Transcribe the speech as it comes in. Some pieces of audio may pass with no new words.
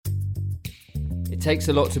It takes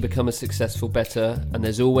a lot to become a successful bettor, and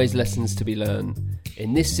there's always lessons to be learned.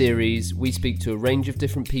 In this series, we speak to a range of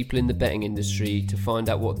different people in the betting industry to find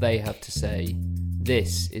out what they have to say.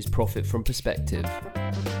 This is Profit from Perspective.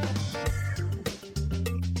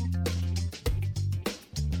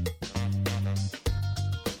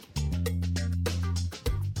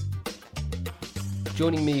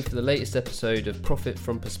 Joining me for the latest episode of Profit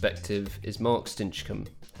from Perspective is Mark Stinchcombe.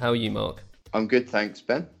 How are you, Mark? I'm good, thanks,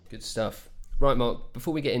 Ben. Good stuff. Right, Mark,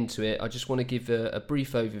 before we get into it, I just want to give a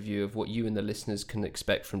brief overview of what you and the listeners can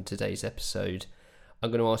expect from today's episode.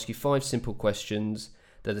 I'm going to ask you 5 simple questions.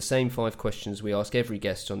 They're the same 5 questions we ask every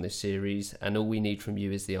guest on this series, and all we need from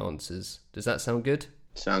you is the answers. Does that sound good?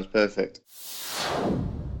 Sounds perfect.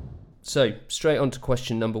 So, straight on to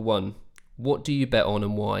question number 1. What do you bet on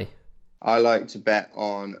and why? I like to bet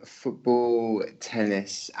on football,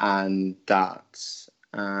 tennis and darts.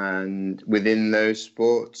 And within those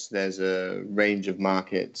sports, there's a range of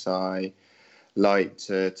markets I like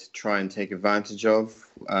to try and take advantage of.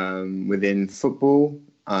 Within football,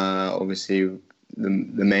 obviously the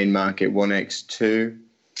main market 1x2.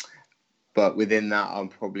 But within that, I'm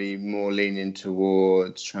probably more leaning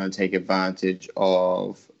towards trying to take advantage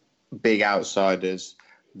of big outsiders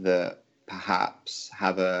that perhaps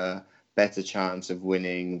have a better chance of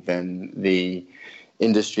winning than the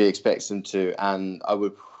industry expects them to. And I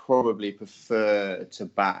would probably prefer to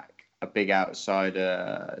back a big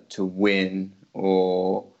outsider to win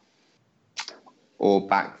or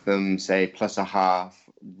back them, say, plus a half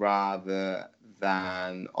rather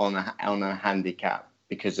than on a handicap,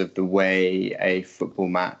 because of the way a football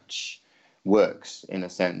match works, in a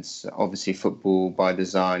sense. Obviously, football by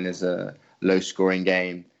design is a low-scoring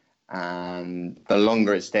game, and the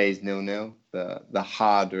longer it stays 0-0, the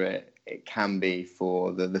harder it can be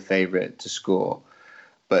for the favourite to score.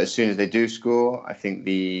 But as soon as they do score, I think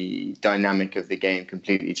the dynamic of the game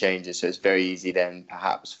completely changes. So it's very easy then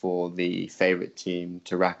perhaps for the favourite team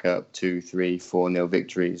to rack up 2, 3, 4-0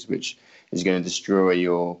 victories, which is going to destroy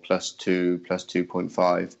your +2,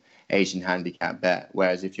 +2.5 Asian handicap bet.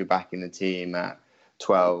 Whereas if you're backing the team at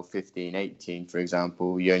 12, 15, 18, for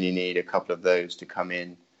example, you only need a couple of those to come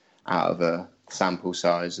in out of a sample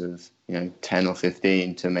size of 10 or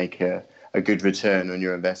 15 to make a good return on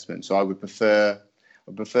your investment. So I would prefer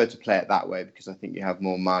to play it that way, because I think you have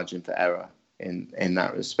more margin for error in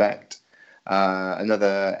that respect.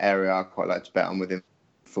 Another area I quite like to bet on within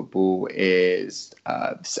football is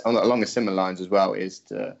along a similar lines as well, is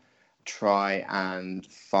to try and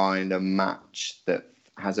find a match that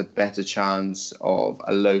has a better chance of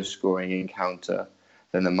a low scoring encounter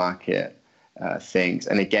than the market things.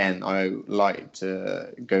 And again, I like to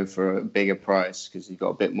go for a bigger price because you've got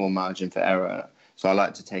a bit more margin for error. So I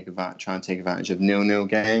like to try and take advantage of 0-0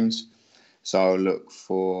 games. So I'll look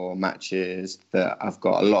for matches that I've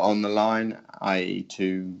got a lot on the line, i.e.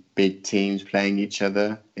 2 big teams playing each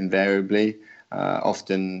other invariably.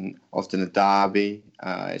 Often a derby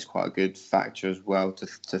is quite a good factor as well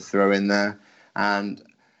to throw in there. And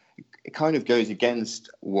it kind of goes against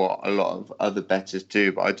what a lot of other bettors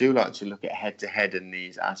do, but I do like to look at head-to-head in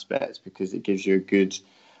these aspects, because it gives you a good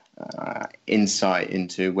insight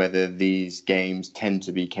into whether these games tend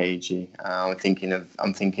to be cagey. I'm thinking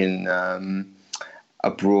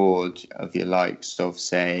abroad of your likes of,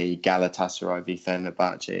 say, Galatasaray v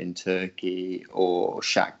Fenerbahce in Turkey, or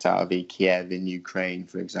Shakhtar v Kiev in Ukraine,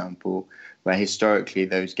 for example, where historically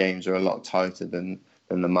those games are a lot tighter than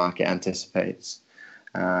the market anticipates.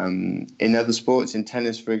 In other sports, in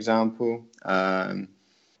tennis, for example,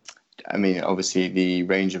 obviously the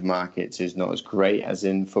range of markets is not as great as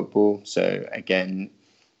in football. So again,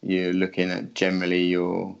 you're looking at generally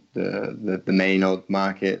the main odd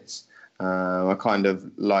markets. I kind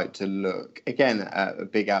of like to look again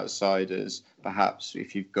at big outsiders. Perhaps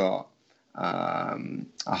if you've got a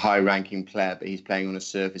high-ranking player, but he's playing on a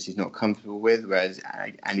surface he's not comfortable with,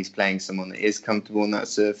 and he's playing someone that is comfortable on that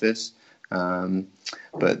surface.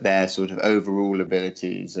 But their sort of overall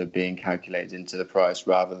abilities are being calculated into the price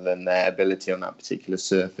rather than their ability on that particular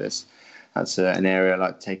surface. That's an area I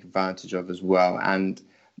like to take advantage of as well. And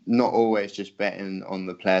not always just betting on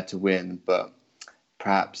the player to win, but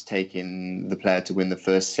perhaps taking the player to win the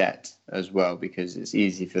first set as well, because it's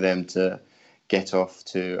easy for them to get off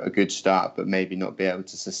to a good start but maybe not be able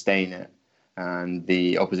to sustain it. And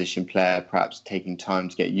the opposition player perhaps taking time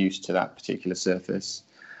to get used to that particular surface.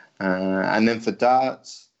 And then for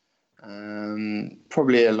darts,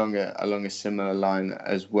 probably along a similar line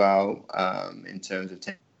as well, in terms of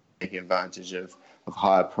taking advantage of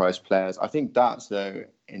higher priced players. I think darts, though,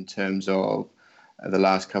 in terms of the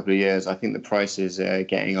last couple of years, I think the prices are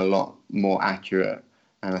getting a lot more accurate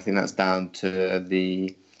And I think that's down to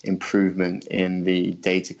the improvement in the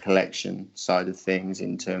data collection side of things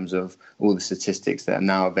in terms of all the statistics that are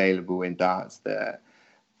now available in darts. They're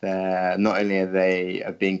not only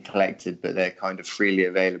are being collected, but they're kind of freely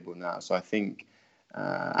available now. So I think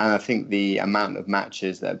the amount of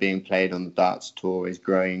matches that are being played on the darts tour is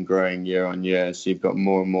growing year on year. So you've got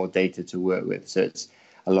more and more data to work with. So it's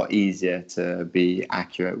a lot easier to be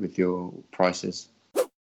accurate with your prices.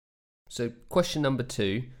 So question number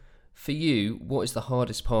 2, for you, what is the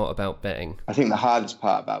hardest part about betting? I think the hardest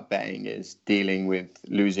part about betting is dealing with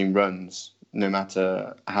losing runs, no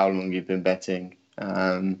matter how long you've been betting.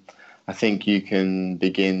 I think you can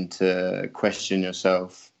begin to question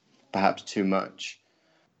yourself perhaps too much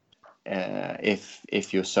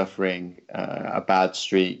if you're suffering a bad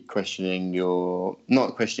streak,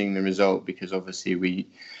 not questioning the result, because obviously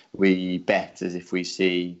we bet as if we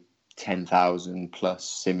see 10,000 plus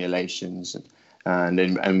simulations, and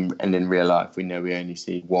in real life we know we only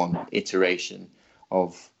see one iteration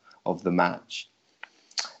of the match.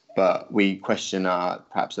 But we question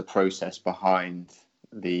perhaps the process behind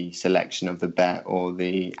the selection of the bet or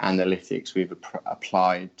the analytics we've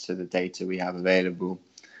applied to the data we have available.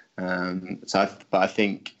 But I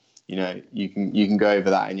think you can go over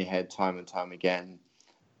that in your head time and time again.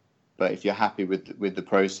 But if you're happy with the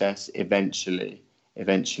process, eventually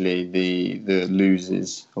the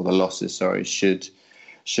losers or the losses,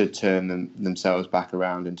 should turn themselves back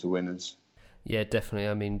around into winners. Yeah, definitely.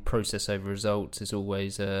 I mean, process over results is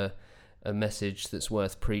always a message that's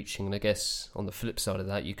worth preaching. And I guess on the flip side of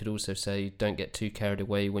that, you could also say don't get too carried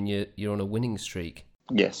away when you're on a winning streak.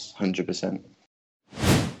 Yes, 100%.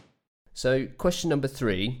 So question number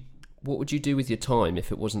 3, what would you do with your time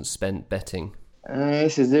if it wasn't spent betting?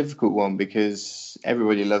 This is a difficult one because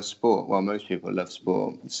everybody loves sport. Well, most people love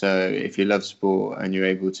sport. So if you love sport and you're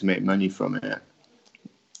able to make money from it,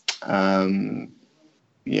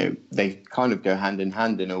 they kind of go hand in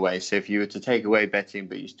hand in a way. So if you were to take away betting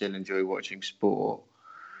but you still enjoy watching sport,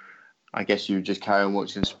 I guess you would just carry on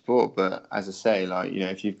watching sport. But as I say,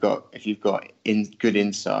 if you've got good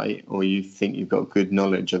insight, or you think you've got good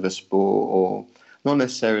knowledge of a sport, or not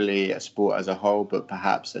necessarily a sport as a whole, but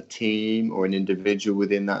perhaps a team or an individual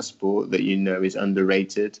within that sport that is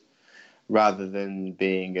underrated, rather than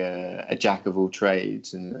being a jack of all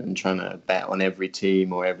trades and trying to bet on every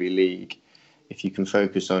team or every league. If you can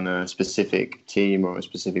focus on a specific team or a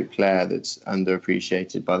specific player that's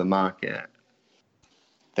underappreciated by the market,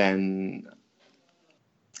 then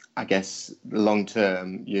I guess long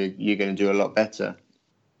term you're going to do a lot better.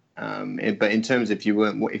 But in terms of if you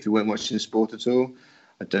weren't watching sport at all,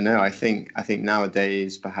 I don't know. I think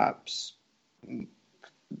nowadays perhaps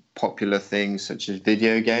popular things such as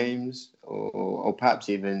video games or perhaps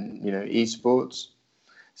even esports,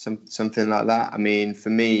 something like that. I mean, for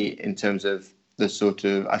me, in terms of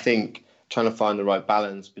I think trying to find the right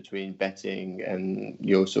balance between betting and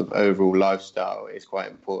your sort of overall lifestyle is quite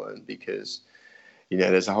important, because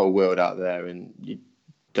there's a whole world out there and you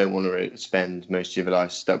don't want to spend most of your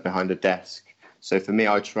life stuck behind a desk. So for me,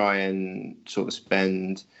 I try and sort of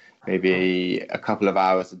spend maybe a couple of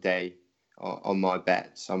hours a day on my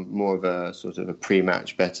bets. I'm more of a sort of a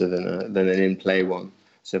pre-match better than an in-play one.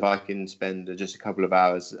 So if I can spend just a couple of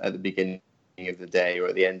hours at the beginning of the day or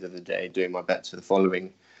at the end of the day doing my bets for the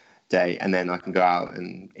following day, and then I can go out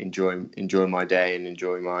and enjoy my day and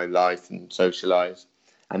enjoy my life and socialise.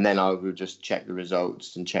 And then I will just check the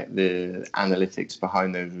results and check the analytics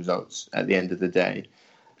behind those results at the end of the day.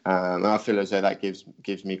 And I feel as though that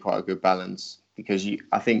gives me quite a good balance, because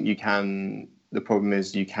I think the problem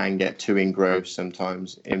is you can get too engrossed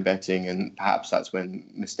sometimes in betting, and perhaps that's when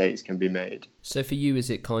mistakes can be made. So for you, is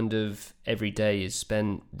it kind of every day is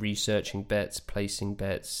spent researching bets, placing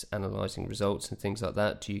bets, analysing results and things like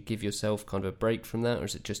that? Do you give yourself kind of a break from that, or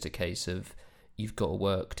is it just a case of you've got to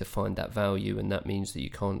work to find that value, and that means that you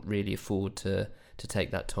can't really afford to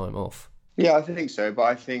take that time off? Yeah, I think so. But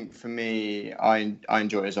I think for me, I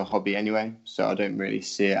enjoy it as a hobby anyway. So I don't really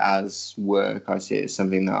see it as work. I see it as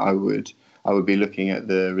something that I would be looking at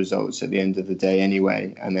the results at the end of the day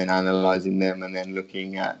anyway, and then analysing them, and then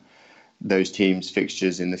looking at those teams'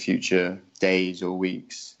 fixtures in the future days or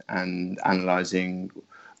weeks, and analysing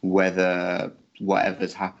whether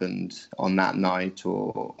whatever's happened on that night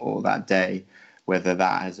or that day, whether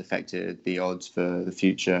that has affected the odds for the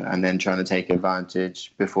future, and then trying to take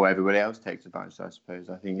advantage before everybody else takes advantage, I suppose.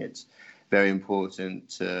 I think it's very important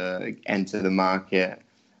to enter the market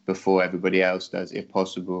before everybody else does, if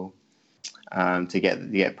possible, to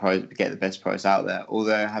get the best price out there.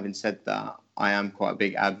 Although, having said that, I am quite a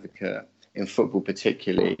big advocate in football,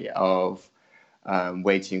 particularly, of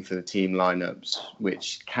waiting for the team lineups,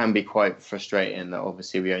 which can be quite frustrating. That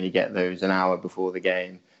obviously we only get those an hour before the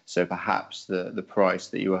game, so perhaps the price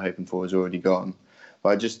that you were hoping for is already gone. But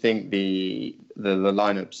I just think the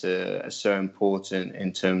lineups are so important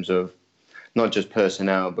in terms of not just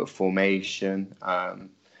personnel but formation,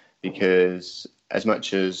 because as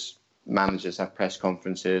much as managers have press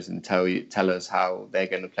conferences and tell us how they're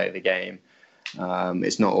going to play the game,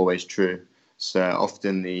 it's not always true. So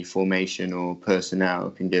often the formation or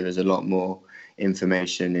personnel can give us a lot more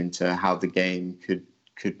information into how the game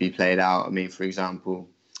could be played out. I mean, for example,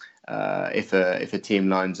 if a team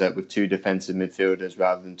lines up with two defensive midfielders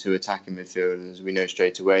rather than two attacking midfielders, we know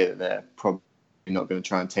straight away that they're probably not going to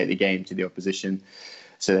try and take the game to the opposition.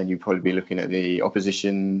 So then you'd probably be looking at the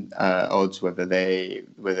opposition odds, whether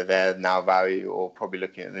they're now value, or probably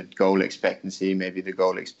looking at the goal expectancy. Maybe the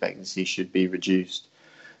goal expectancy should be reduced.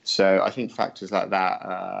 So I think factors like that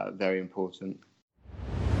are very important.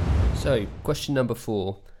 So, question number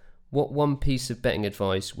 4. What one piece of betting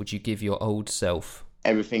advice would you give your old self?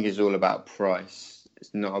 Everything is all about price.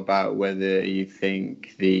 It's not about whether you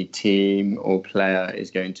think the team or player is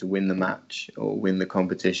going to win the match or win the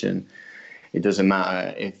competition. It doesn't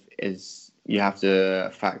matter you have to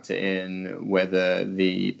factor in whether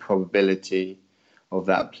the probability of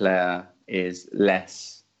that player is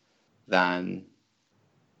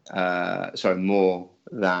more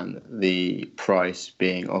than the price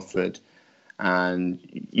being offered. And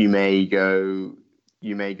you may go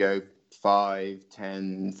 5,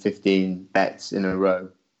 10, 15 bets in a row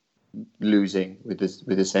losing with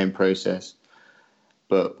the same process.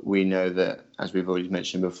 But we know that, as we've already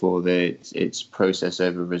mentioned before, that it's process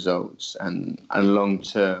over results. And long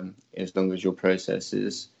term, as long as your process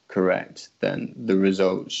is correct, then the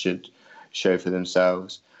results should show for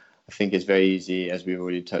themselves. I think it's very easy, as we've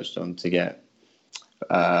already touched on, to get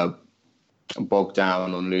bogged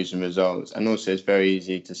down on losing results. And also it's very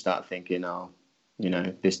easy to start thinking,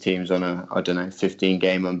 this team's on a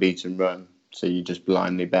 15-game unbeaten run, so you just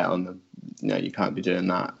blindly bet on them. No, you can't be doing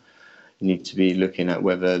that. You need to be looking at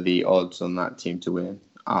whether the odds on that team to win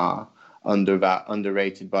are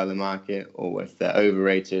underrated by the market, or if they're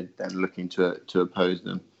overrated, then looking to oppose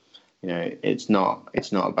them. It's not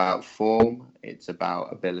about form, it's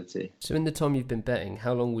about ability. So in the time you've been betting,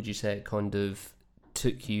 how long would you say it kind of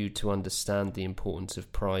took you to understand the importance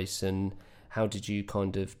of price, and how did you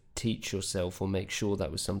kind of teach yourself or make sure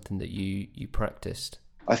that was something that you practiced?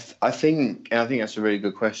 I think that's a really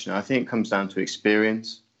good question. I think it comes down to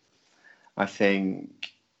experience. I think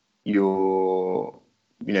if you're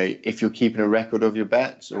keeping a record of your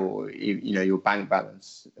bets, or your bank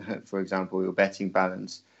balance, for example, your betting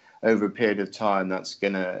balance, over a period of time, that's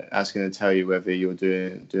gonna tell you whether you're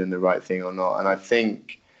doing the right thing or not. And I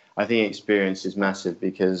think experience is massive,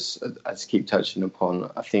 because I just keep touching upon,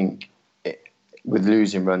 I think with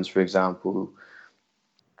losing runs, for example,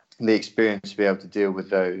 the experience to be able to deal with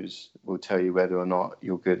those will tell you whether or not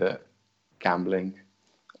you're good at gambling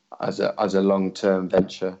as a long-term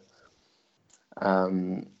venture.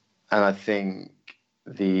 And I think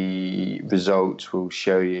the results will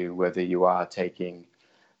show you whether you are taking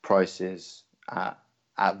prices at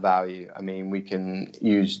value. I mean, we can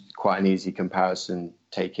use quite an easy comparison,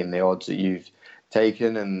 taking the odds that you've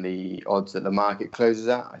taken and the odds that the market closes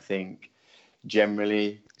at. I think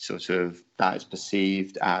generally sort of that is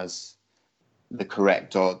perceived as the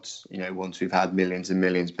correct odds, once we've had millions and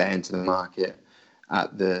millions bet into the market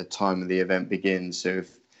at the time of the event begins. So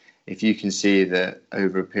if you can see that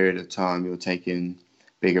over a period of time you're taking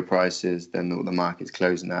bigger prices than what the market's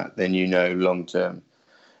closing at, then long term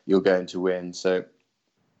you're going to win. So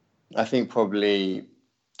I think probably,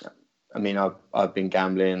 I've been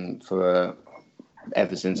gambling for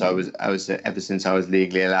ever since I was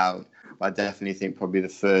legally allowed. But I definitely think probably the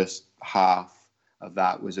first half of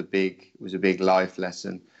that was a big life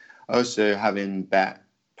lesson. Also, having bet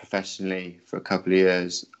professionally for a couple of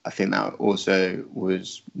years, I think that also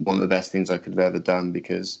was one of the best things I could have ever done,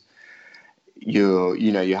 because you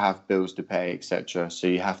have bills to pay, etc. So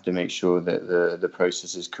you have to make sure that the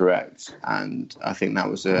process is correct. And I think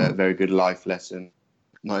that was a very good life lesson,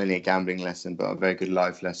 not only a gambling lesson, but a very good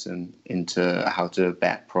life lesson into how to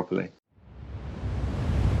bet properly.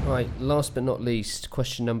 Right, last but not least,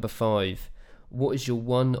 question number 5. What is your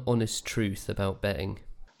one honest truth about betting?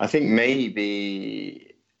 I think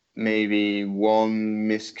maybe one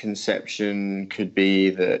misconception could be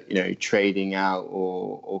that trading out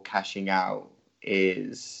or cashing out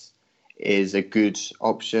is a good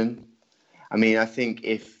option. I mean, I think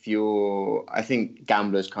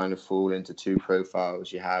gamblers kind of fall into two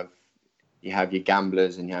profiles. You have your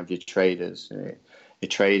gamblers and you have your traders. Your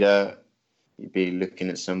trader, You'd be looking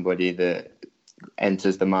at somebody that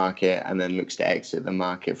enters the market and then looks to exit the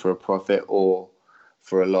market for a profit or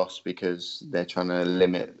for a loss because they're trying to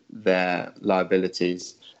limit their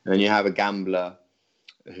liabilities. And then you have a gambler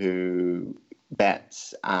who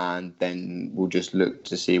bets and then will just look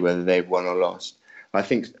to see whether they've won or lost. I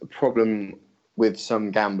think the problem with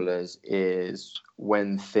some gamblers is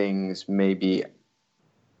when things maybe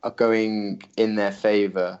are going in their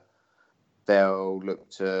favour, they'll look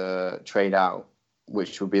to trade out,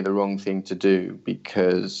 which would be the wrong thing to do,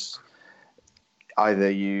 because either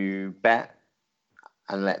you bet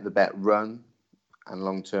and let the bet run and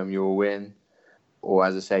long term you'll win, or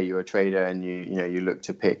as I say, you're a trader and you look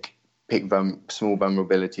to pick small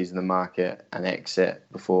vulnerabilities in the market and exit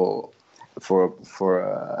for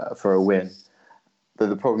a win. But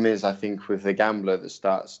the problem is, I think, with the gambler that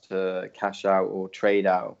starts to cash out or trade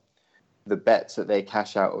out, the bets that they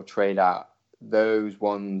cash out or trade out, those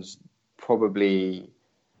ones probably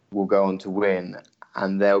will go on to win,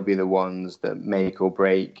 and they'll be the ones that make or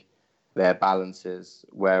break their balances.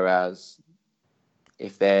 Whereas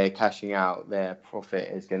if they're cashing out, their profit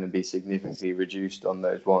is going to be significantly reduced on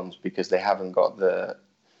those ones because they haven't got the,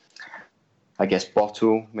 I guess,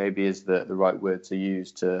 bottle maybe is the right word to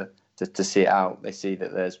use to see it out. They see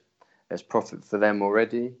that there's profit for them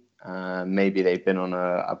already. Maybe they've been on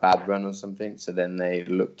a bad run or something, so then they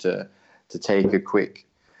look to take a quick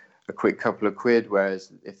couple of quid.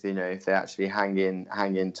 Whereas if they actually hang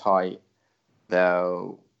in tight,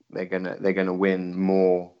 they're gonna win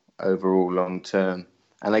more overall long term.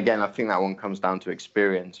 And again, I think that one comes down to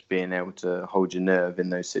experience, being able to hold your nerve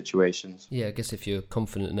in those situations. Yeah, I guess if you're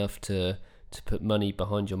confident enough to put money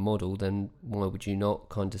behind your model, then why would you not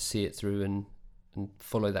kind of see it through and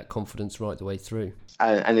follow that confidence right the way through?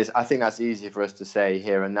 And I think that's easy for us to say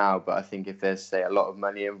here and now, but I think if there's, say, a lot of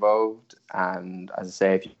money involved, and as I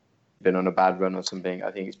say, if you've been on a bad run or something,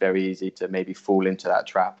 I think it's very easy to maybe fall into that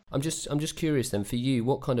trap. I'm just curious then, for you,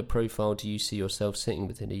 what kind of profile do you see yourself sitting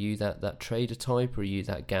within? Are you that trader type, or are you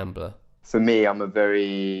that gambler? For me, I'm a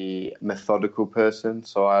very methodical person,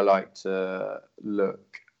 so I like to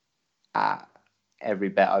look at every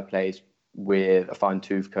bet I place with a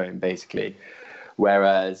fine-tooth comb, basically.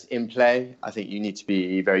 Whereas in play, I think you need to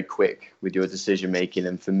be very quick with your decision making.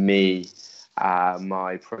 And for me,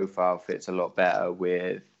 my profile fits a lot better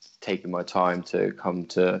with taking my time to come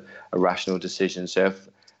to a rational decision. So if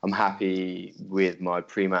I'm happy with my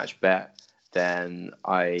pre-match bet, then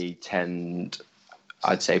I tend,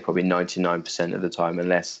 I'd say probably 99% of the time,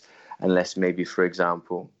 unless maybe, for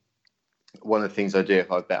example, one of the things I do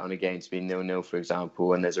if I bet on a game to be 0-0, for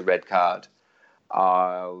example, and there's a red card,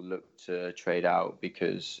 I'll look to trade out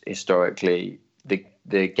because historically the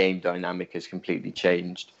game dynamic has completely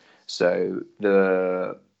changed. So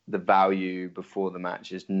the value before the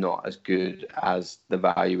match is not as good as the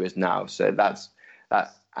value is now. So that's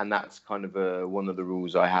kind of one of the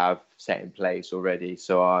rules I have set in place already.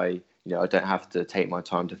 So I don't have to take my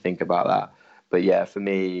time to think about that. But yeah, for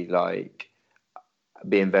me, like,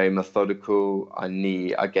 being very methodical, I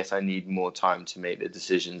need more time to make the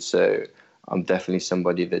decision. So I'm definitely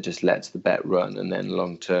somebody that just lets the bet run and then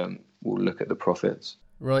long term will look at the profits.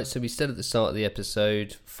 Right, so we said at the start of the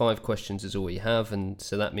episode, 5 questions is all we have, and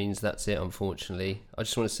so that means that's it, unfortunately. I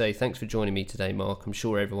just want to say thanks for joining me today, Mark. I'm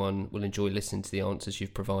sure everyone will enjoy listening to the answers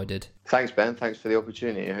you've provided. Thanks, Ben. Thanks for the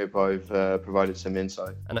opportunity. I hope I've provided some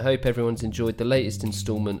insight. And I hope everyone's enjoyed the latest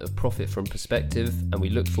instalment of Profit from Perspective, and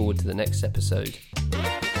we look forward to the next episode.